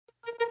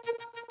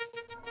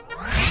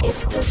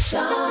It's the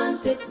Sean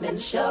Pittman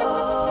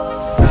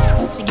Show.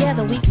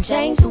 Together we can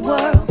change the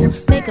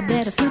world, make a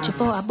better future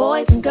for our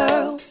boys and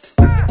girls.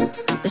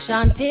 The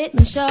Sean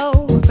Pittman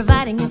Show,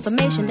 providing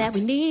information that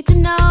we need to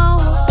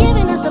know,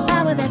 giving us the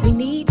power that we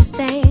need to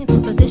stand,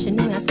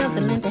 positioning ourselves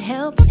to lend a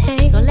helping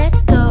hand. So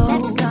let's go,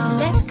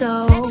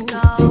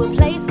 to a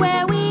place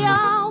where we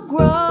all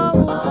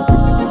grow.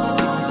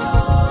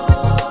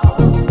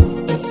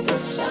 It's the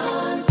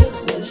Sean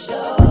Pittman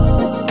Show.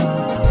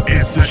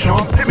 It's the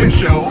Sean Pittman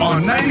Show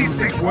on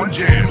 96.1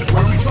 Jams,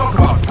 where we talk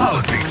about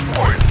politics,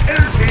 sports,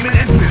 entertainment,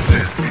 and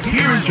business.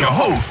 Here is your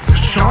host,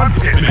 Sean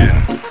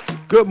Pittman.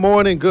 Good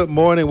morning.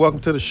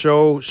 Welcome to the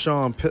show.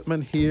 Sean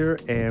Pittman here,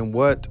 and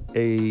what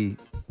a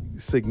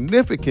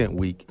significant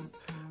week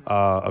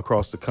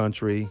across the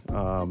country.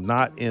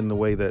 Not in the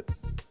way that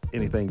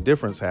anything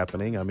different's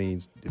happening. I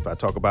mean, if I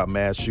talk about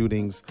mass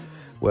shootings,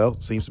 well,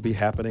 it seems to be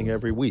happening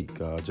every week.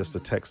 Just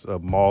a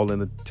mall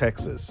in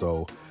Texas.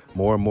 So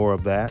more and more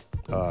of that.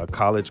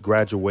 College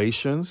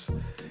graduations.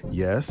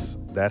 Yes,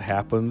 that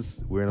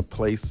happens. We're in a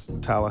place,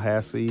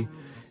 Tallahassee,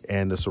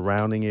 and the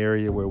surrounding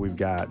area where we've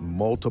got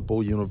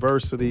multiple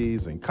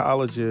universities and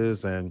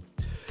colleges, and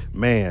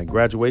man,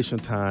 graduation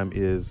time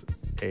is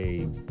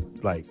a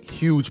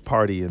huge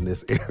party in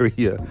this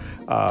area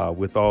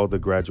with all the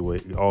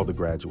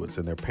graduates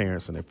and their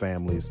parents and their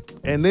families.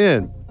 And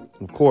then,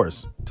 of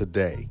course,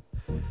 today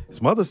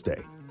it's Mother's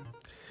Day.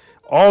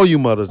 All you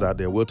mothers out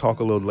there, we'll talk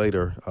a little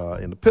later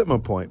in the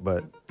Pittman Point,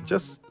 but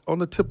just on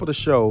the tip of the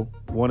show,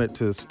 wanted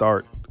to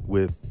start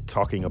with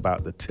talking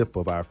about the tip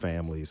of our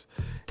families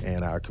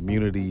and our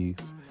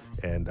communities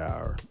and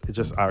our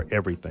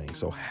everything.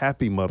 So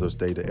happy Mother's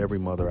Day to every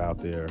mother out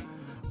there,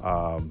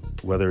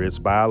 whether it's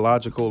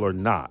biological or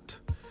not.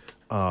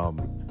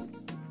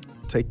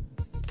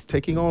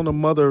 Taking on a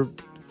mother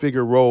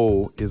figure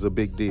role is a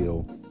big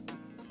deal,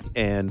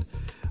 and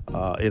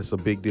it's a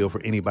big deal for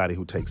anybody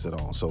who takes it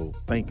on. So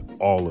thank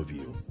all of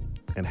you,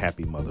 and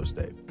happy Mother's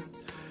Day.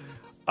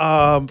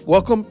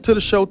 Welcome to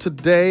the show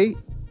today.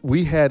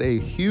 We had a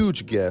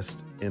huge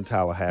guest in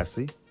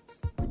Tallahassee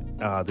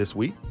this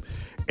week,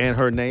 and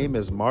her name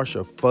is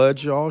Marcia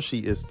Fudge, y'all. She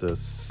is the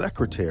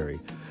secretary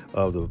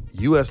of the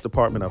U.S.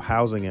 Department of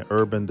Housing and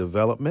Urban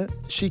Development.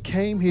 She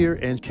came here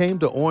and came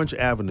to Orange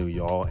Avenue,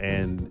 y'all,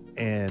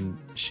 and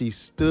she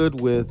stood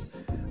with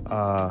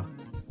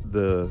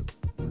the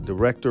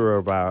director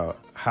of our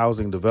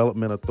Housing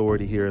Development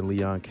Authority here in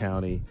Leon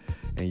County.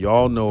 And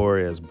y'all know her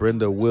as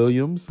Brenda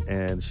Williams,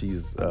 and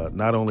she's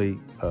not only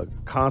a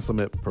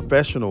consummate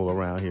professional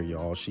around here,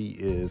 y'all, she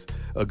is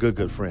a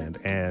good friend.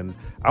 And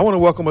I want to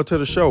welcome her to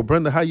the show.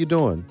 Brenda, how you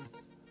doing?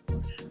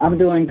 I'm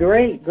doing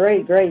great.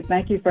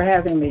 Thank you for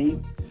having me.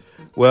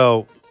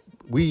 Well,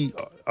 we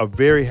are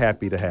very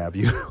happy to have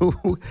you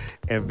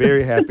and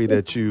very happy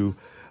that you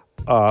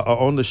are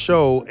on the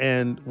show.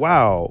 And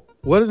wow,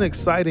 what an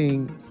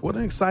exciting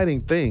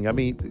thing. I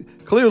mean,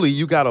 clearly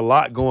you got a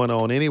lot going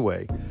on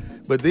anyway.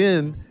 But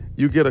then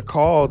you get a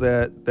call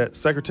that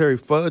Secretary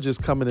Fudge is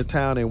coming to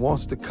town and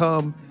wants to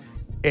come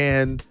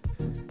and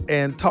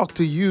talk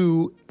to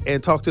you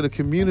and talk to the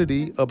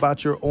community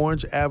about your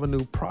Orange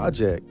Avenue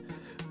project.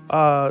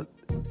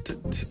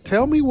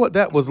 Tell me what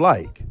that was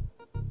like.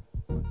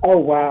 Oh,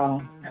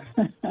 wow.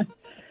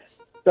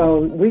 So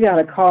we got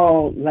a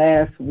call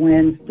last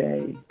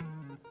Wednesday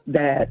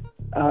that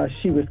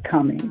she was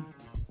coming.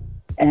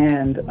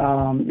 And,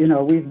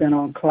 we've been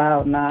on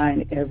cloud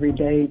nine every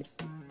day,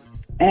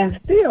 and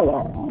still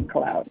are on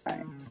cloud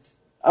nine.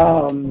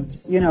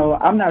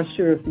 I'm not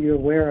sure if you're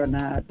aware or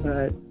not,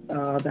 but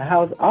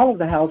all of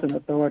the housing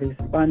authorities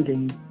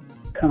funding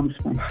comes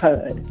from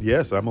HUD.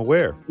 Yes, I'm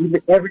aware.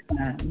 Every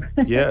time.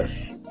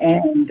 Yes.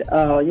 And,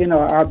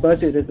 our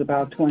budget is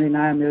about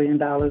 $29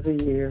 million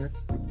a year.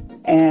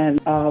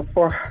 And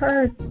for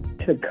her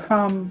to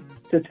come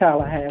to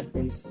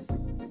Tallahassee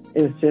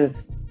is just,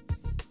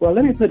 well,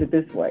 let me put it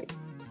this way.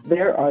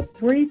 There are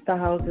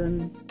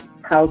 3,000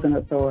 housing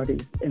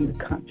authorities in the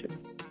country.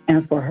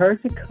 And for her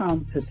to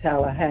come to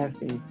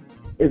Tallahassee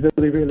is a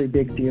really, really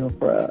big deal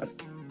for us.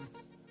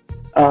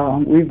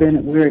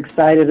 We're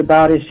excited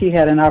about it. She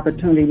had an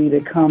opportunity to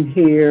come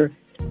here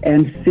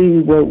and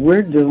see what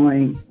we're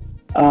doing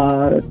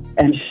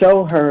and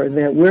show her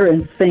that we're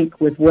in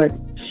sync with what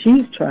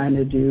she's trying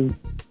to do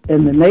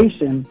in the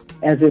nation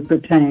as it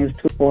pertains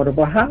to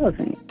affordable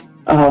housing.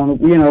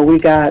 We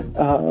got,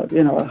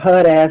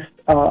 HUD asked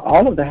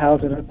all of the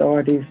housing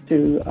authorities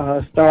to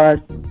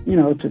start,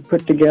 to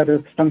put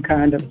together some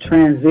kind of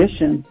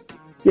transition,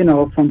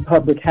 from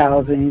public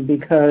housing,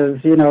 because,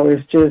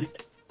 it's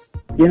just,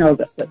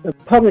 the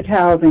public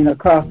housing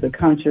across the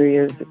country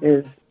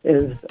is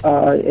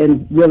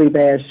in really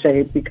bad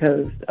shape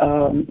because,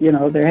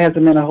 there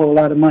hasn't been a whole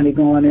lot of money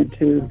going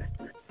into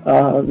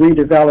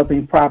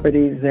redeveloping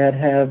properties that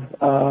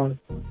have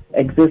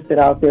existed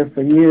out there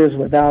for years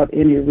without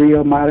any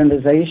real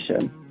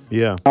modernization.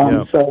 Yeah.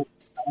 So,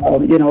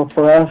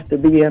 for us to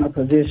be in a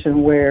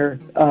position where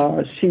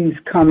she's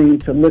coming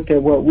to look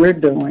at what we're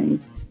doing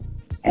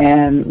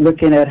and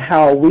looking at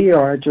how we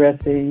are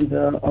addressing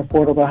the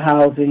affordable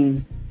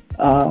housing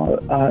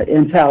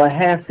in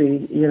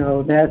Tallahassee,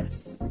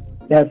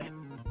 that's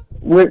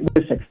we're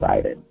just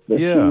excited that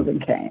she even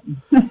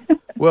came.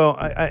 Well,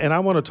 I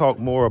want to talk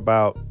more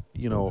about,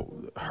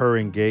 her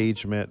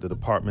engagement, the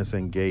department's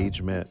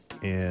engagement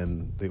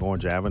in the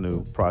Orange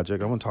Avenue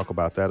project. I want to talk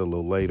about that a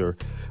little later.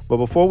 But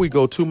before we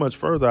go too much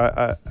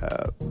further,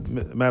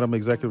 Madam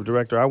Executive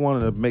Director, I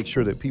wanted to make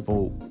sure that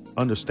people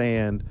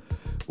understand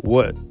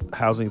what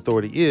Housing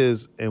Authority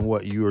is and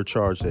what you are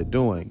charged at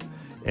doing.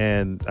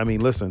 And I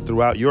mean, listen,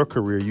 throughout your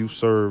career, you've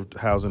served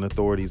housing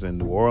authorities in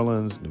New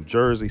Orleans, New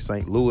Jersey,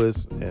 St.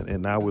 Louis,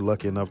 and now we're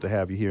lucky enough to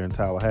have you here in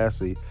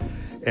Tallahassee.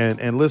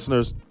 And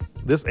listeners,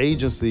 this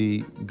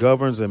agency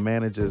governs and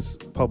manages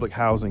public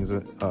housing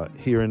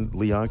here in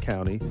Leon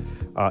County,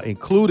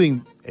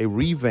 including a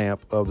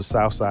revamp of the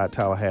Southside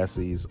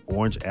Tallahassee's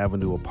Orange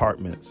Avenue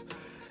apartments.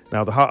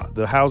 Now,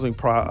 the housing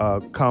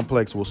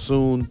complex will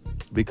soon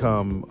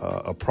become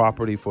a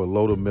property for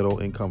low to middle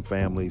income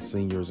families,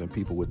 seniors, and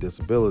people with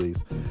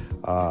disabilities.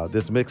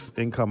 This mixed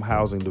income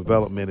housing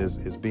development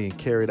is being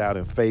carried out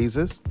in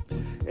phases,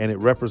 and it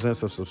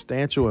represents a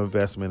substantial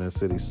investment in the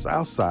city's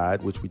South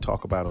Side, which we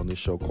talk about on this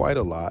show quite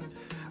a lot,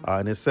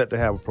 and it's set to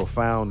have a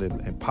profound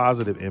and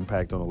positive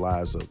impact on the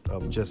lives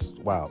of just,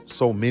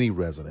 so many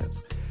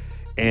residents.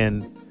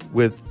 And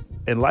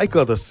like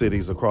other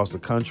cities across the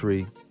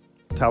country,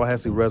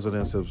 Tallahassee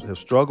residents have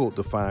struggled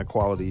to find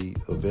quality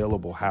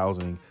available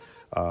housing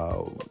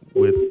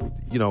with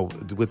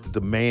the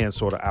demand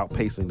sort of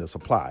outpacing the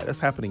supply. That's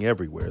happening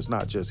everywhere. It's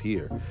not just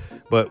here.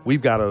 But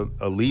we've got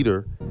a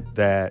leader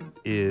that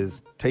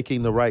is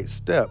taking the right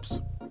steps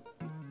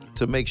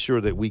to make sure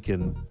that we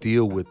can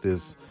deal with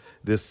this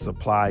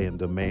supply and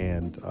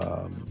demand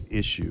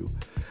issue.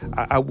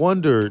 I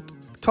wondered,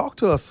 talk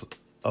to us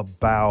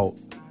about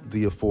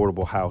the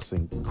affordable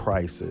housing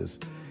crisis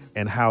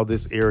and how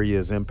this area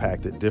is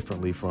impacted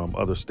differently from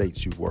other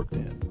states you've worked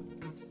in.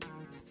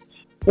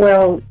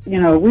 Well,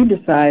 we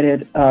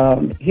decided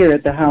here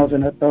at the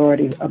Housing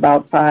Authority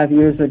about 5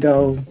 years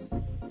ago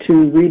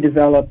to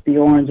redevelop the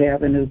Orange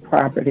Avenue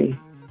property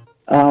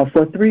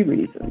for 3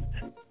 reasons.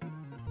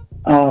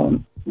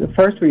 The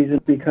first reason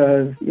is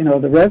because,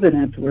 the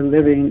residents were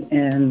living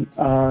in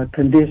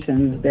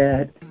conditions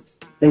that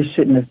they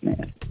shouldn't have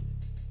been.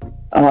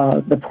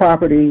 The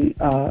property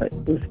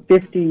was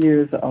 50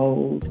 years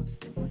old,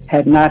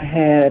 had not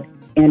had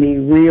any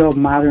real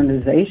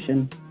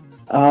modernization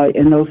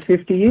in those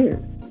 50 years.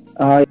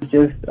 It's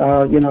just,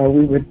 a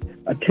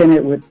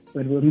tenant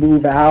would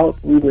move out,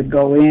 we would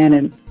go in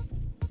and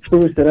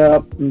spruce it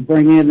up and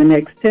bring in the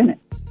next tenant.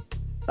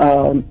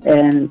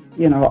 And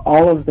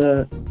all of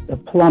the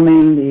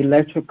plumbing, the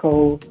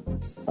electrical,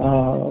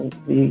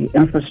 the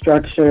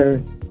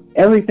infrastructure,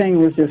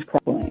 everything was just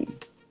crumbling.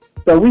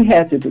 So we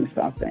had to do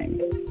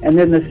something. And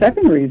then the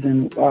second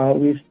reason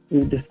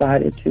we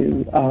decided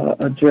to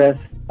address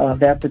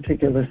that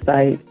particular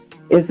site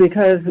is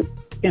because,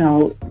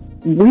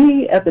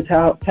 we at the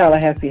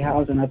Tallahassee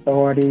Housing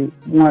Authority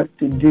want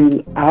to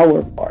do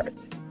our part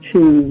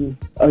to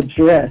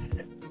address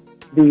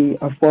the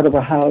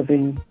affordable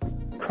housing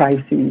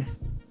crises.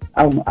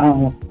 I don't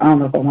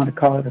know if I want to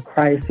call it a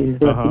crisis,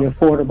 but the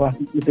affordable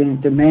housing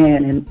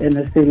demand in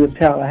the city of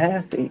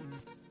Tallahassee.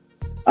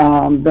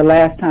 The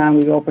last time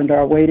we opened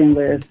our waiting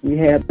list, we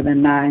had more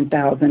than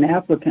 9,000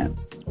 applicants.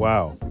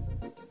 Wow.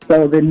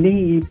 So the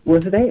need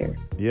was there.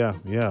 Yeah.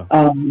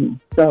 And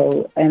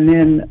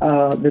then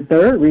the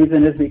third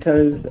reason is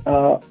because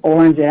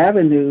Orange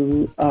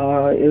Avenue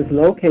is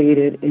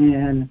located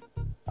in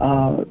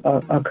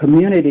a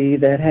community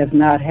that has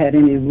not had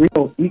any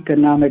real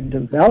economic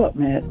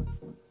development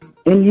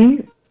in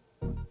years.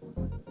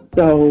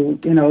 So,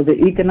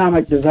 the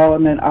economic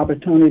development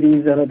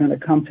opportunities that are going to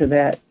come to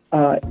that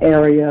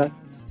area,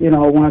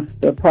 once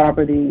the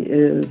property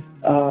is,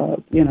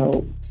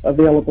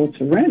 available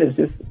to rent,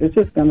 it's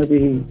just going to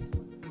be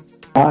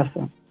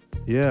awesome.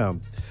 Yeah,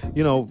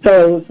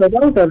 So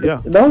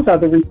those are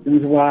the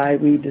reasons why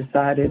we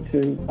decided to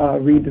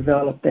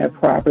redevelop that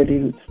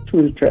property to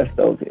address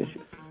those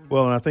issues.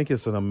 Well, and I think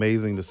it's an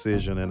amazing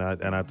decision, and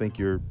I think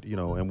you're,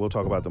 and we'll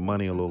talk about the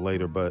money a little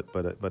later, but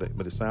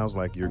it sounds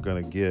like you're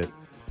going to get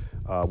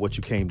what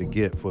you came to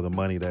get for the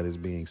money that is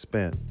being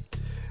spent.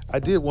 I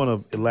did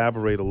want to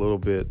elaborate a little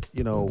bit.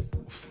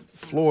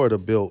 Florida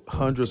built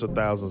hundreds of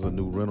thousands of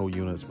new rental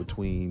units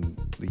between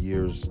the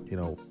years,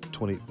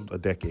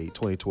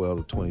 2012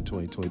 to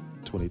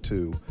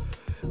 2022,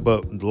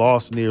 but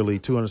lost nearly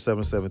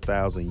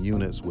 277,000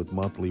 units with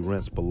monthly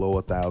rents below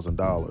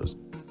 $1,000.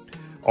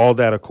 All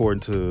that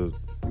according to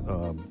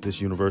this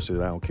university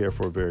that I don't care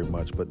for very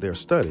much, but their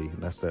study,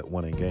 and that's that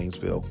one in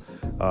Gainesville,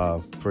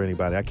 for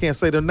anybody. I can't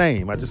say their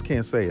name. I just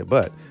can't say it,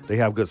 but they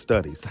have good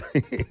studies.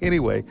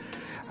 Anyway,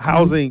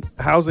 housing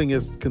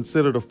is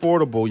considered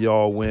affordable,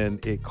 y'all, when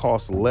it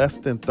costs less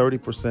than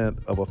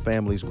 30% of a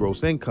family's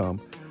gross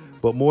income,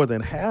 but more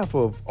than half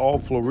of all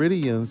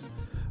Floridians,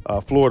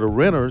 Florida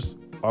renters,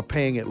 are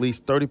paying at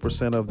least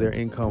 30% of their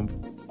income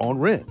on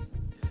rent.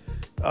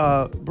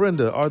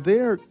 Brenda, are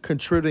there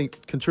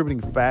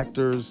contributing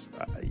factors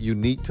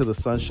unique to the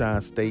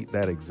Sunshine State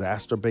that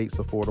exacerbates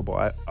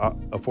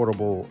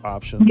affordable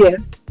options?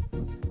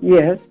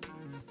 Yes.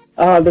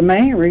 The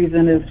main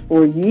reason is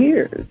for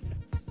years,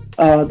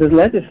 the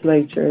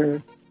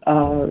legislature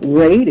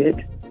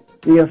rated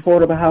the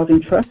Affordable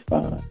Housing Trust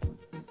Fund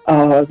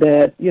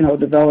that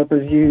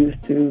developers use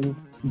to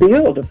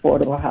build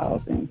affordable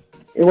housing.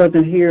 It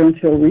wasn't here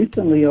until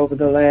recently, over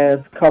the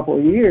last couple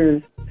of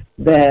years,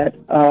 that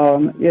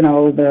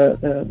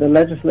the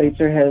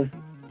legislature has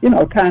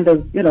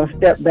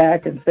stepped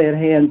back and said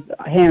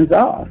hands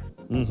off.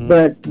 Mm-hmm.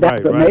 But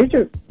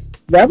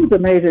that was a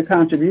major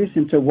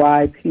contribution to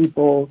why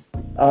people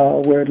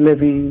were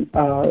living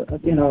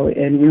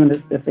in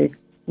units that they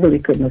really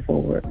couldn't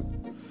afford.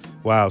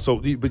 Wow. So,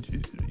 but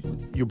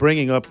you're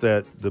bringing up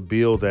that the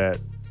bill that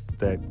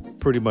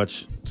pretty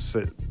much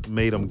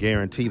made them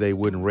guarantee they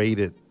wouldn't rate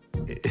it.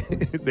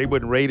 They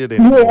wouldn't rate it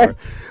anymore.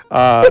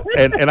 Yeah.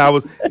 And I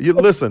was,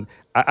 listen,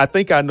 I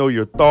think I know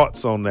your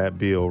thoughts on that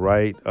bill,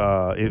 right?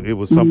 It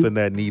was something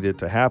that needed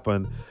to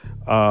happen.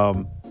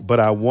 But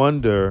I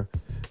wonder,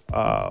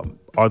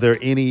 are there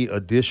any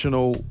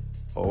additional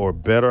or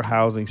better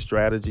housing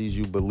strategies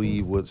you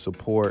believe would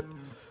support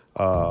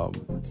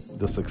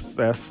the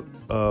success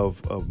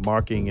of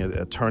marking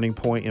a turning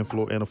point in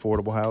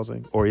affordable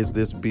housing? Or is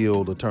this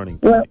bill the turning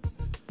point?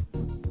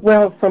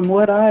 Well, from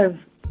what I've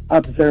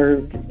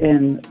observed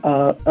in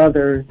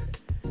other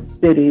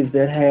cities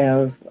that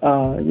have,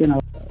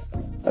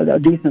 a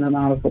decent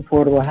amount of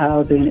affordable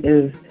housing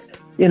is,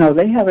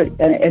 they have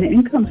an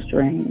income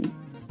stream.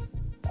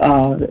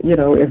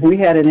 If we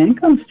had an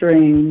income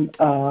stream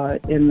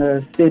in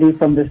the city,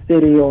 from the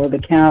city or the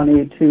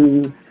county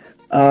to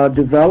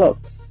develop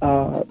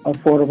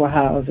affordable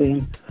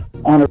housing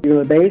on a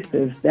regular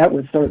basis, that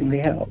would certainly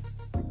help.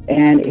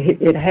 And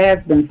it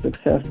has been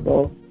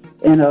successful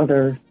in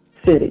other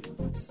cities.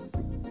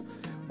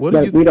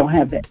 But we don't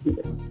have that here.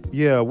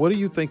 Yeah, what do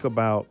you think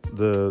about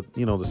the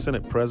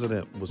Senate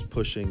president was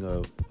pushing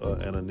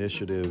an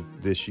initiative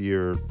this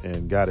year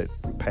and got it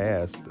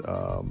passed,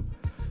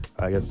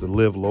 I guess the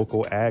Live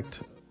Local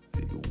Act.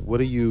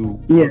 What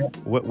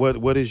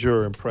is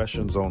your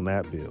impressions on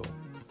that bill?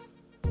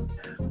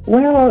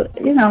 Well,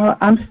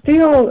 I'm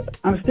still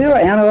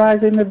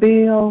analyzing the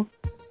bill.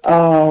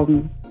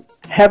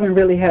 Haven't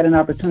really had an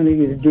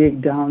opportunity to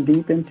dig down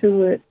deep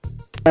into it.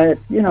 But,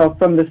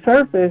 from the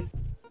surface,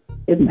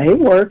 it may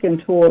work in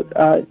terms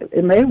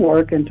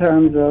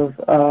of,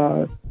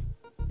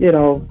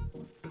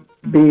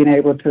 being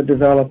able to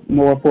develop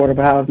more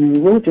affordable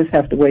housing. We'll just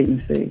have to wait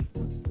and see.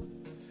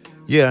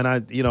 Yeah, and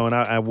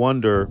I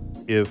wonder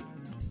if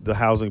the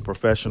housing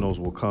professionals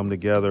will come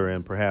together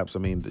and perhaps,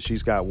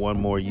 she's got one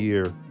more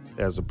year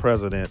as a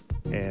president,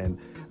 and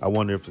I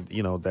wonder if,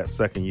 that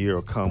second year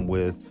will come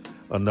with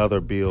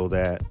another bill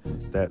that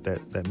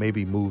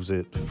maybe moves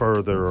it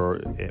further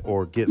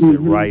or gets it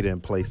right in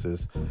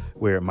places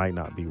where it might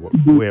not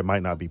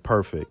be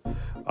perfect.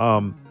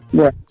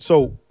 Right.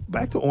 So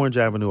back to Orange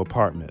Avenue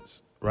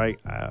Apartments,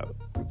 right?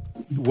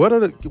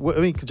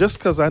 Just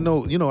because I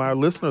know, our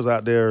listeners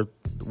out there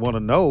want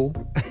to know,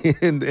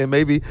 and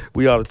maybe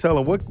we ought to tell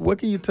them, what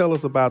can you tell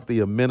us about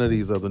the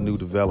amenities of the new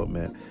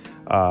development?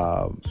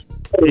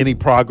 Any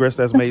progress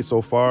that's made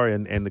so far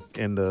and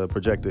the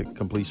projected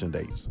completion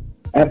dates?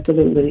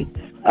 Absolutely.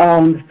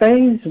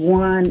 Phase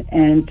 1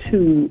 and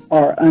 2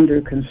 are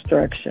under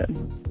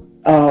construction.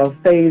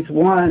 Phase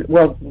 1,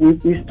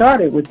 we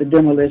started with the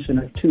demolition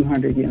of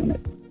 200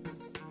 units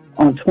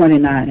on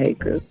 29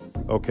 acres.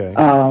 Okay.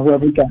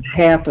 We got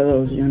half of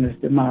those units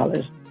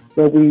demolished,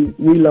 but we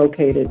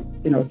relocated,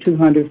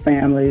 200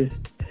 families.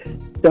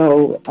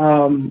 So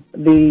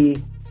the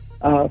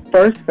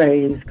first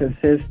phase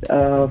consists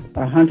of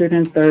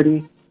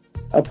 130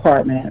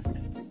 apartments.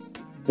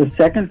 The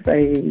second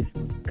phase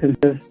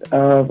consists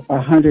of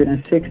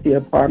 160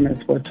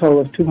 apartments for a total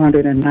of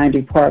 290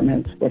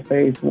 apartments for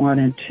phase 1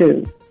 and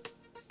 2.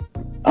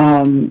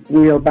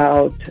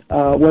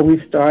 We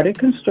started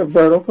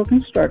vertical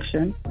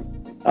construction.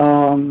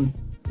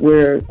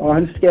 We're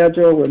on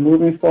schedule. We're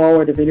moving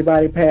forward. If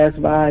anybody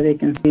passed by, they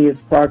can see it's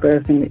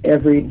progressing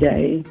every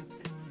day.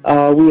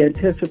 We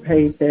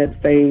anticipate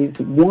that phase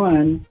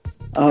 1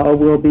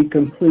 will be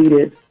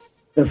completed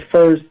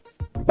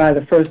by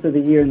the first of the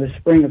year in the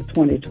spring of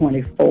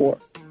 2024.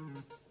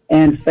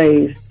 And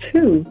phase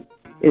 2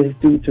 is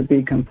due to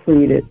be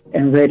completed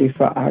and ready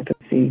for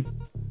occupancy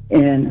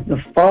in the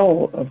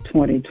fall of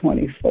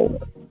 2024.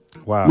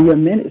 Wow. Some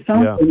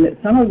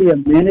of the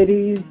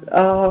amenities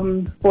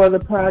for the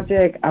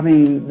project,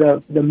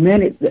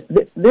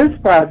 this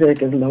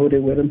project is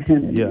loaded with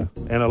amenities. Yeah,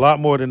 and a lot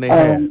more than they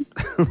had,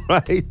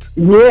 right?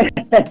 Yes.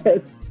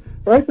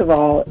 First of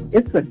all,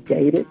 it's a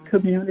gated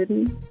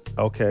community.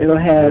 Okay. It'll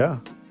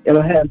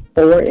have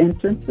 4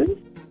 entrances.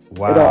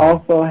 Wow.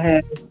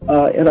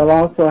 It'll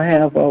also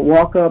have a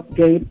walk-up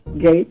gates,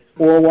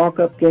 4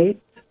 walk-up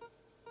gates.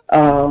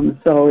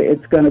 So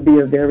it's going to be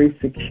a very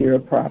secure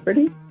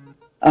property.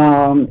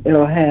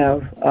 It'll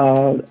have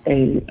a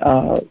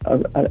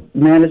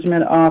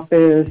management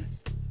office,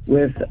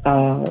 with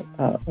a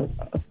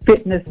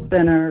fitness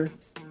center,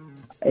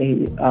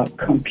 a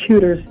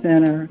computer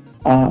center,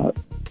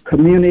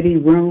 community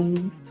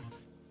rooms.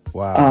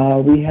 Wow.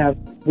 We have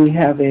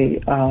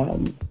a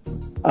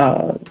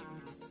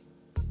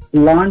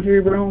laundry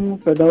room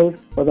for those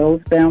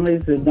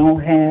families that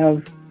don't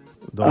have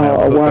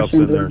hookups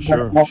in there.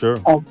 Sure.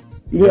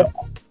 Yeah.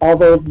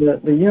 Although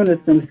the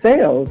units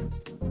themselves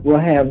will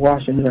have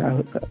wash and dry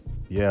hookups.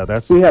 Yeah,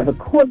 we have a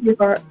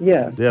courtyard.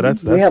 Yeah. Yeah,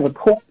 that's we have a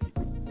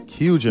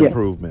huge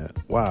improvement.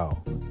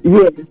 Wow.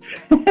 Yes.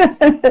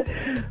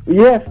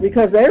 Yes,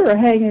 because they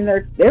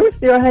were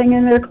still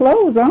hanging their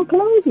clothes on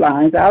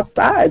clotheslines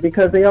outside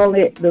because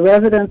the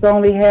residents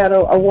only had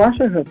a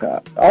washer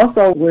hookup.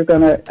 Also, we're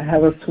going to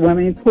have a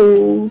swimming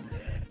pool,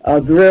 a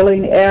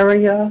grilling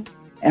area,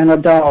 and a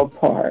dog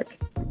park.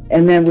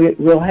 And then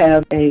we'll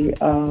have a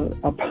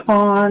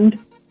pond.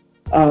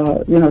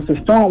 It's a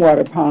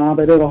stormwater pond,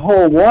 but it'll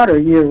hold water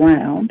year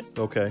round.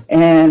 Okay.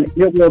 And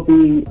it will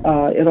be,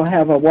 it'll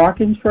have a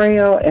walking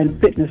trail and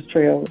fitness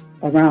trail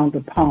around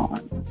the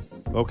pond.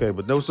 Okay,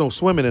 but there's no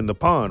swimming in the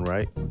pond,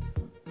 right?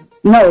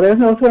 No, there's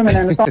no swimming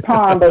in the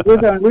pond, but we're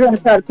gonna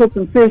try to put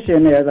some fish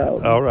in there,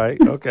 though. All right.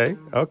 Okay.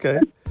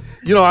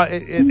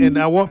 And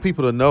I want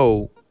people to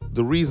know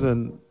the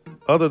reason,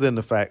 other than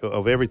the fact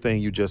of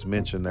everything you just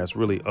mentioned, that's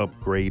really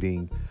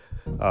upgrading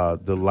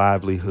the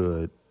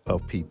livelihood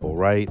of people,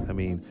 right? I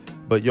mean,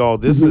 but y'all,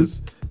 this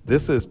is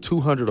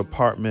 200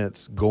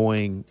 apartments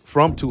going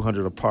from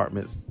 200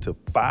 apartments to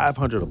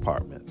 500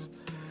 apartments.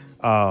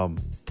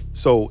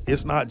 So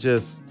it's not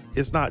just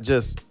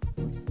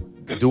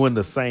doing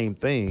the same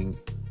thing.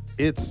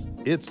 It's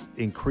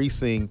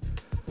increasing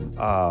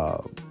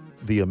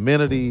the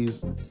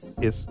amenities.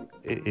 It's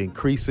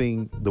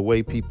increasing the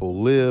way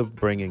people live,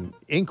 bringing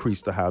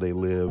increase to how they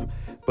live,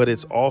 but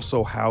it's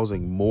also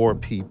housing more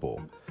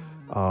people.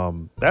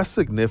 That's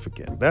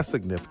significant.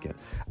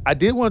 I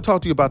did want to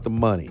talk to you about the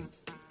money,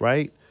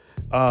 right?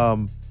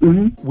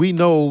 We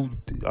know,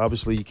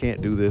 obviously, you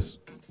can't do this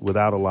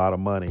without a lot of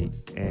money.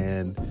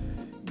 And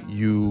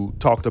you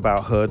talked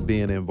about HUD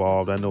being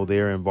involved. I know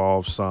they're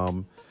involved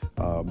some.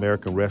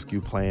 American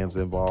Rescue Plan's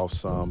involved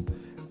some.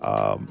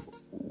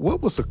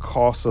 What was the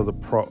cost of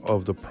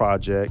the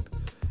project?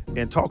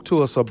 And talk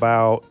to us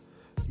about,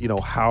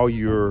 how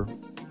you're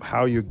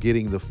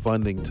getting the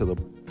funding to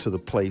the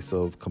place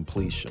of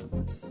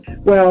completion.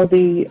 Well,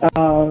 the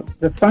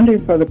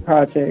funding for the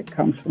project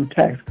comes from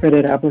tax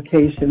credit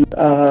applications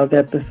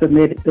that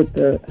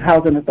the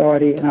Housing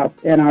Authority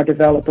and our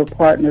developer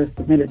partners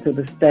submitted to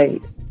the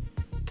state.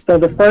 So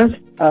the first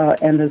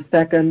and the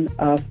second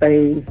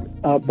phase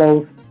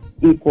both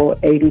equal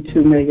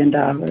 $82 million.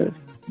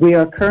 We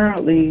are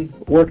currently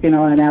working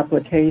on an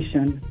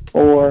application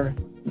for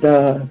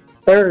the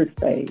third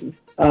phase.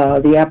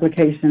 The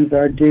applications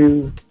are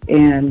due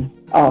in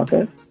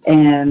August,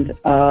 and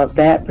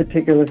that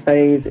particular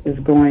phase is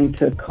going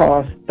to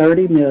cost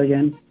 $30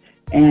 million,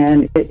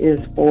 and it is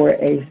for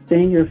a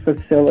senior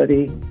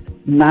facility,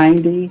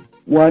 90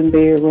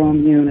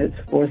 one-bedroom units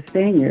for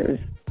seniors,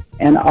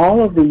 and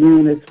all of the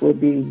units will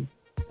be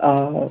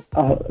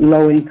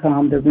low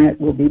income. The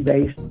rent will be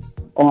based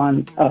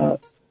on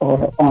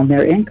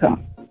their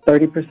income.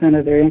 30%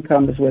 of their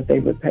income is what they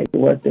would pay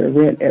towards their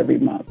rent every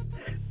month.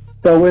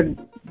 So we're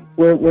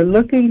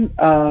looking.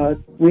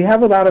 We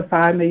have about a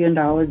 $5 million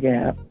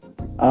gap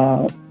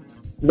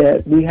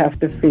that we have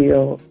to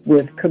fill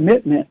with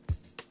commitment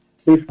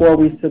before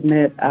we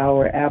submit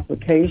our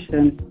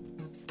application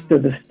to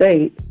the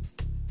state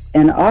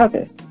in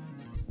August.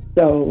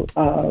 So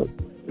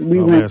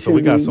we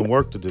got some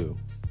work to do.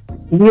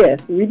 Yes,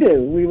 we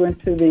do.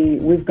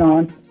 We've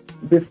gone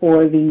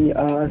before the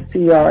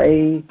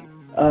CRA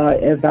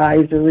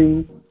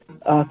advisory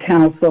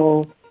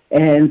council,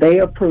 and they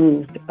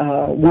approved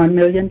 $1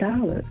 million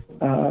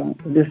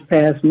this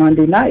past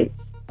Monday night.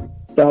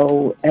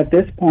 So at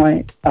this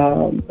point,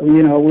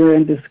 we're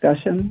in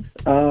discussions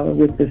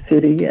with the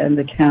city and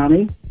the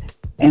county,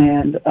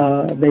 and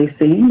they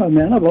seem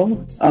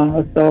amenable.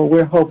 So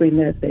we're hoping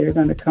that they're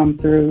going to come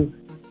through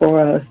for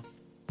us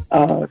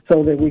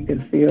so that we can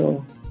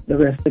fill the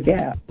rest of the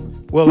gap.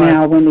 Well,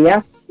 now, when the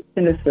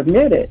application is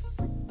submitted,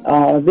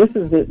 this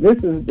is the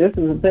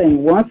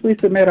thing. Once we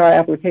submit our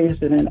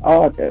application in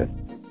August,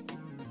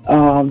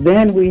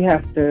 then we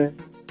have to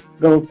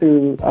go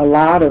through a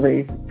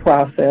lottery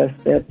process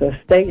that the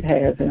state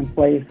has in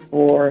place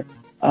for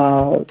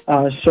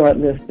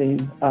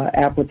shortlisting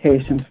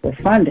applications for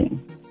funding.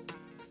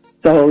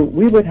 So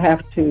we would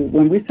have to,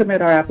 when we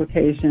submit our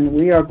application,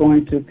 we are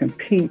going to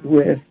compete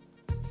with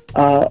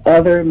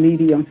other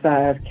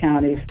medium-sized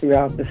counties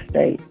throughout the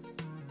state.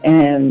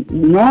 And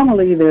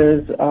normally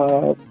there's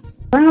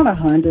around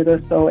 100 or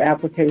so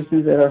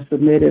applications that are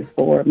submitted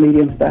for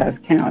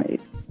medium-sized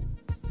counties.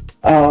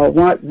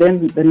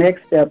 Then the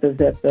next step is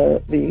that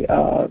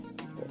the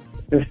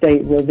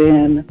state will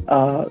then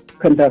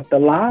conduct a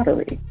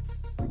lottery,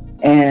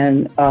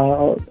 and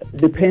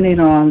depending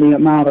on the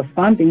amount of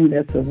funding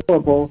that's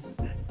available,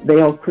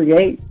 they'll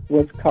create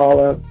what's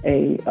called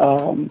a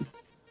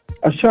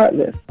short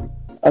list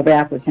of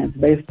applicants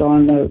based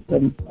on a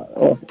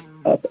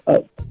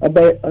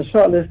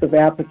short list of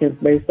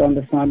applicants based on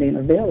the funding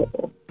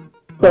available.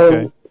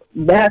 So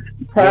that's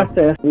the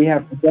process we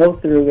have to go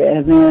through.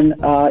 And then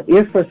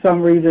if for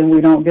some reason we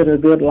don't get a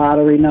good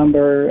lottery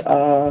number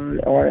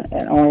or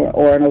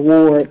an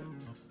award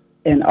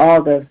in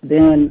August,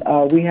 then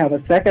we have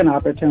a second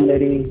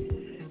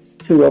opportunity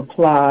to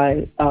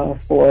apply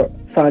for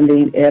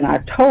funding in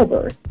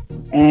October.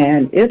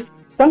 And it's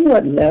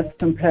somewhat less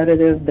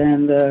competitive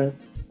than the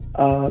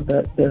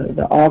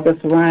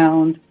August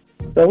round.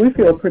 So we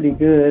feel pretty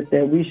good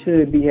that we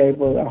should be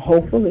able to,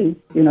 hopefully,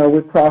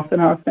 we're crossing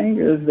our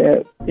fingers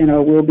that,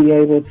 we'll be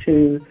able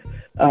to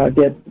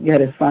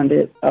get it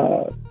funded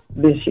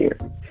this year.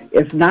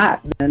 If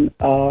not, then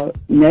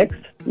next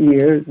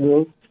year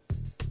we'll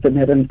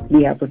submit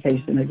the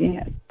application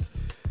again.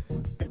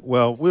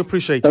 Well, we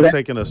appreciate you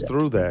taking us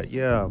through that.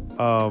 Yeah.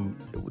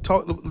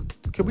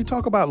 Can we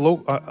talk about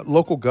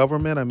local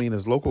government? I mean,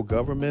 is local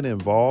government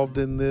involved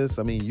in this?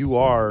 I mean, you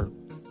are,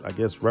 I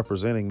guess,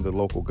 representing the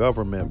local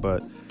government,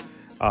 but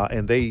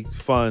and they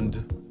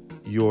fund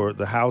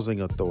the housing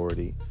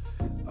authority.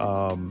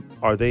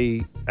 Are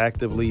they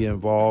actively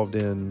involved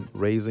in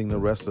raising the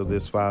rest of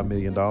this $5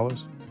 million?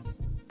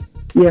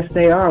 Yes,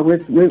 they are.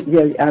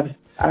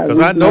 Because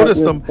I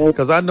noticed them.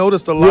 Because I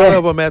noticed a lot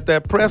of them at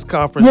that press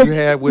conference you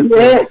had with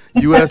the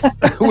U.S.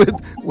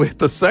 with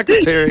the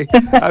secretary.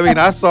 I mean,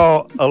 I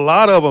saw a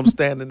lot of them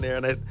standing there,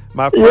 and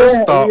my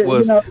first thought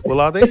was, "Well,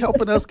 are they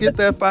helping us get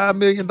that $5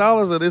 million,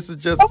 or this is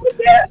just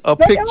a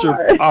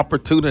picture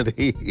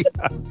opportunity?"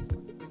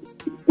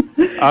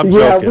 I'm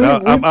joking.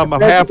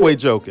 I'm halfway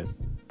joking.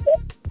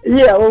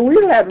 Yeah, well,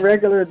 we've had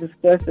regular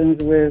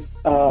discussions with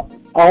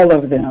all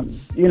of them.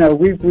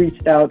 We've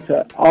reached out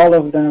to all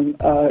of them.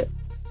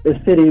 The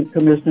city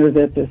commissioners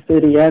at the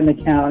city and the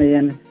county,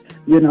 and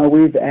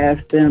we've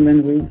asked them,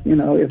 and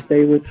if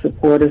they would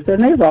support us,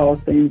 and they've all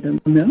seemed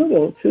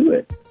amenable to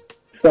it.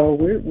 So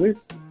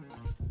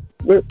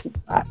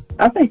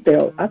I think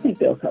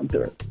they'll come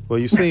through. Well,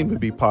 you seem to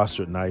be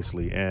postured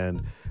nicely,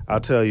 and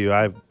I'll tell you,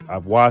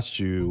 I've watched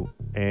you,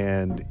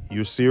 and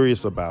you're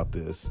serious about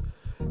this.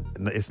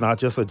 It's not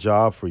just a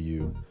job for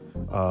you.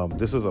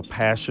 This is a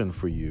passion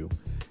for you.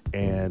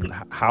 And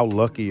how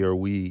lucky are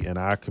we in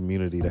our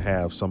community to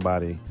have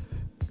somebody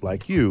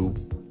like you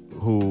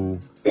who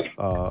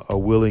are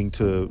willing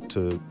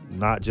to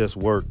not just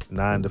work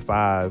 9 to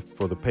 5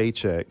 for the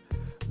paycheck,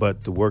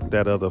 but to work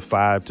that other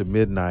 5 to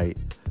midnight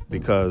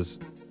because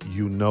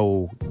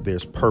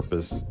there's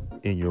purpose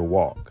in your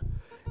walk.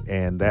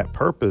 And that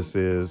purpose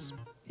is,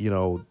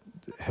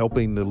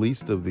 helping the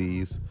least of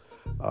these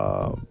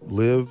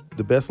live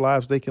the best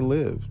lives they can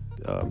live.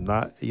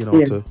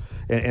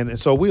 And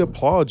so we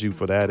applaud you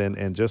for that,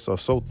 and just are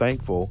so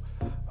thankful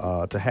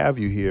to have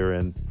you here.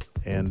 And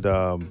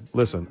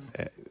listen,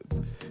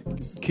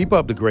 keep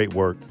up the great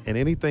work, and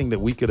anything that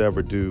we could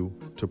ever do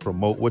to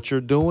promote what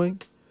you're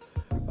doing,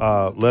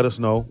 let us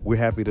know. We're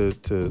happy to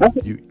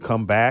you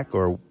come back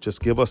or just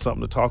give us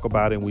something to talk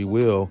about, and we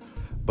will.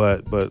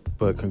 But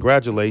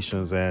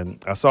congratulations,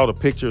 and I saw the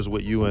pictures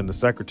with you and the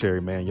secretary.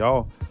 Man,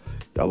 y'all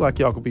like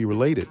y'all could be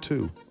related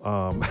too.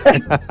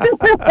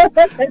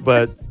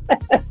 But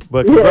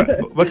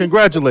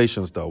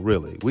congratulations, though.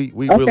 Really, we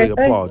really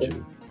applaud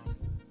you.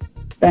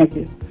 Thank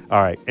you.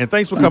 All right, and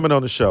thanks for coming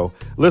on the show,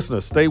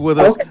 listeners. Stay with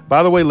us.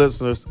 By the way,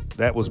 listeners,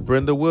 that was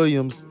Brenda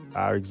Williams,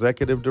 our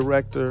executive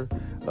director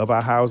of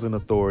our housing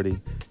authority.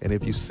 And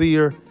if you see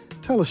her,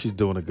 tell her she's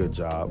doing a good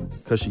job,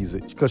 because she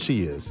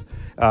is.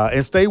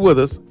 And stay with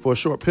us for a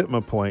short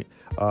Pittman Point.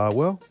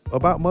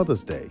 About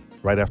Mother's Day.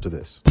 Right after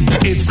this.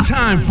 It's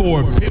time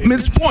for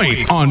Pittman's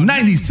Point on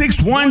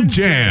 96.1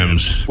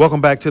 Jams.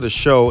 Welcome back to the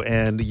show,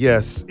 and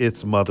yes,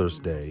 it's Mother's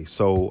Day.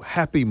 So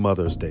happy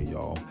Mother's Day,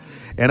 y'all.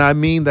 And I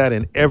mean that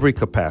in every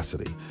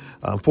capacity.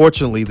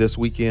 Unfortunately, this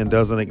weekend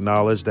doesn't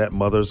acknowledge that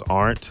mothers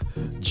aren't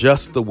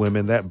just the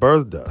women that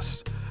birthed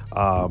us.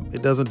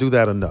 It doesn't do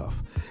that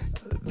enough.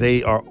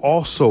 They are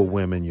also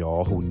women,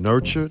 y'all, who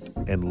nurtured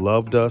and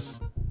loved us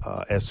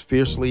as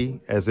fiercely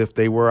as if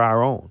they were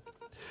our own.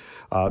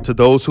 To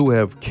those who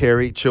have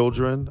carried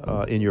children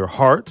in your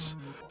hearts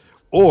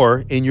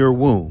or in your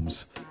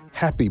wombs,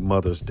 happy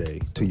Mother's Day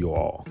to you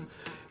all.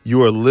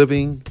 You are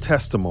living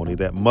testimony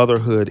that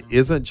motherhood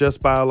isn't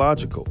just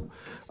biological.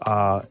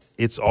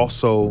 It's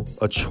also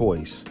a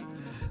choice.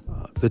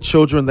 The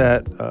children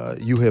that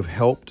you have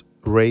helped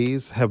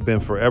raise have been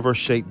forever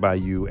shaped by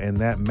you, and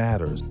that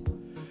matters.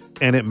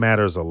 And it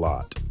matters a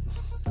lot.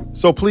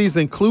 So please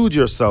include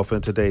yourself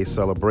in today's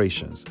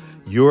celebrations.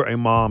 You're a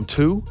mom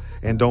too,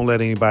 and don't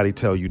let anybody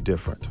tell you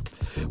different.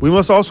 We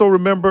must also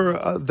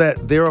remember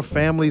that there are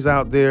families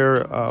out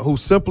there who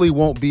simply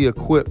won't be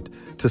equipped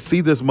to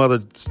see this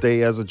Mother's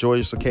Day as a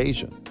joyous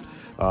occasion.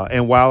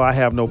 And while I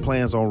have no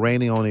plans on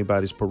raining on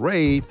anybody's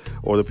parade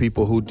or the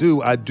people who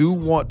do, I do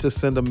want to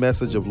send a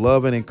message of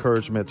love and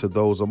encouragement to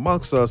those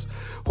amongst us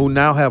who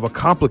now have a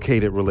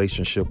complicated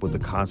relationship with the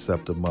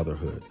concept of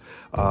motherhood.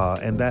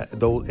 And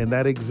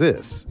that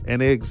exists,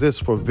 and it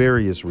exists for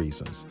various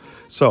reasons.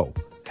 So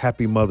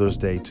happy Mother's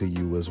Day to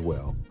you as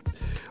well.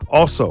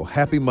 Also,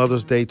 happy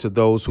Mother's Day to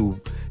those who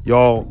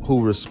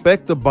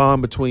respect the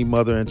bond between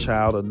mother and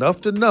child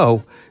enough to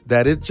know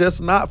that it's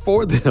just not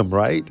for them,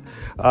 right?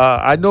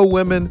 I know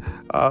women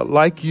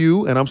like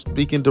you, and I'm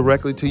speaking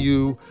directly to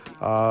you,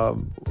 a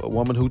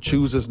woman who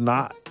chooses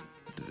not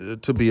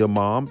to be a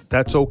mom.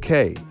 That's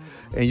okay.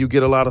 And you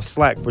get a lot of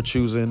slack for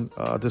choosing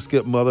to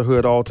skip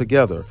motherhood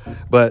altogether.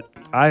 But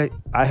I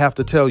have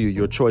to tell you,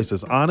 your choice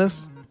is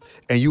honest,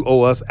 and you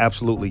owe us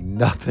absolutely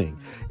nothing.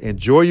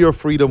 Enjoy your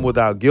freedom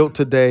without guilt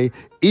today,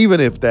 even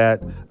if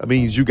that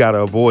means you got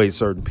to avoid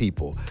certain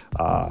people.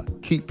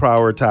 Keep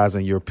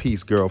prioritizing your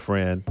peace,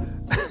 girlfriend.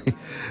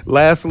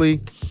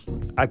 Lastly,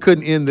 I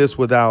couldn't end this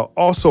without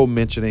also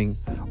mentioning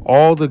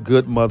all the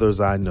good mothers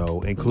I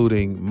know,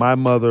 including my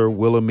mother,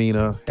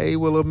 Wilhelmina. Hey,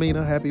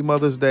 Wilhelmina, happy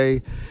Mother's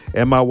Day.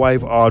 And my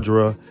wife,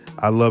 Audra.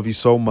 I love you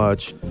so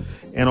much.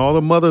 And all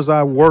the mothers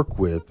I work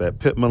with at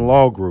Pittman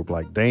Law Group,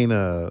 like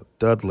Dana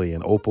Dudley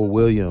and Opal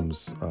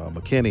Williams,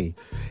 McKinney,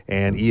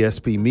 and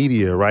ESP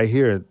Media right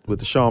here with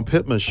the Sean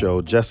Pittman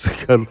Show,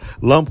 Jessica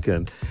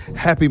Lumpkin.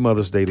 Happy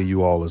Mother's Day to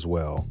you all as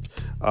well.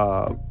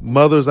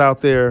 Mothers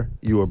out there,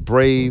 you are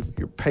brave,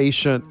 you're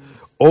patient,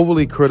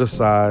 overly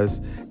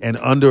criticized, and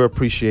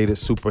underappreciated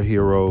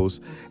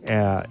superheroes,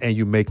 and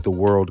you make the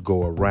world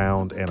go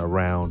around and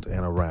around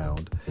and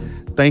around.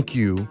 Thank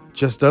you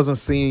just doesn't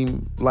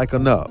seem like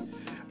enough.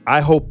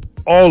 I hope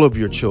all of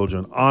your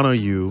children honor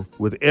you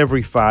with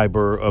every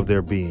fiber of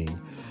their being.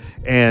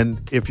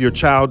 And if your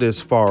child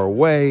is far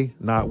away,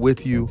 not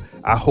with you,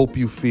 I hope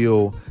you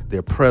feel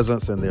their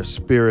presence and their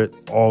spirit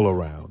all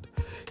around.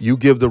 You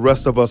give the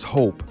rest of us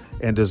hope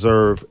and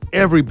deserve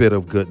every bit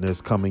of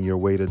goodness coming your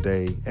way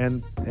today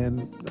and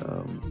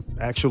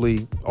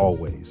actually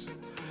always.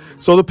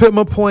 So the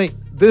Pittman point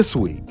this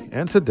week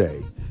and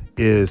today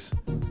is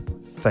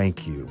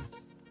thank you.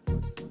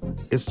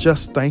 It's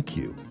just thank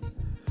you.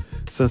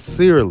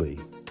 Sincerely,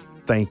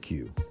 thank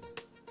you.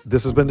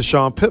 This has been the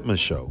Sean Pittman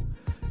Show,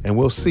 and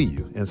we'll see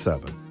you in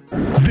 7.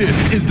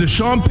 This is the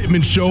Sean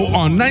Pittman Show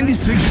on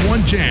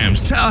 96.1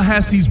 Jams,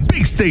 Tallahassee's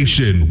big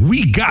station.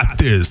 We got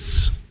this.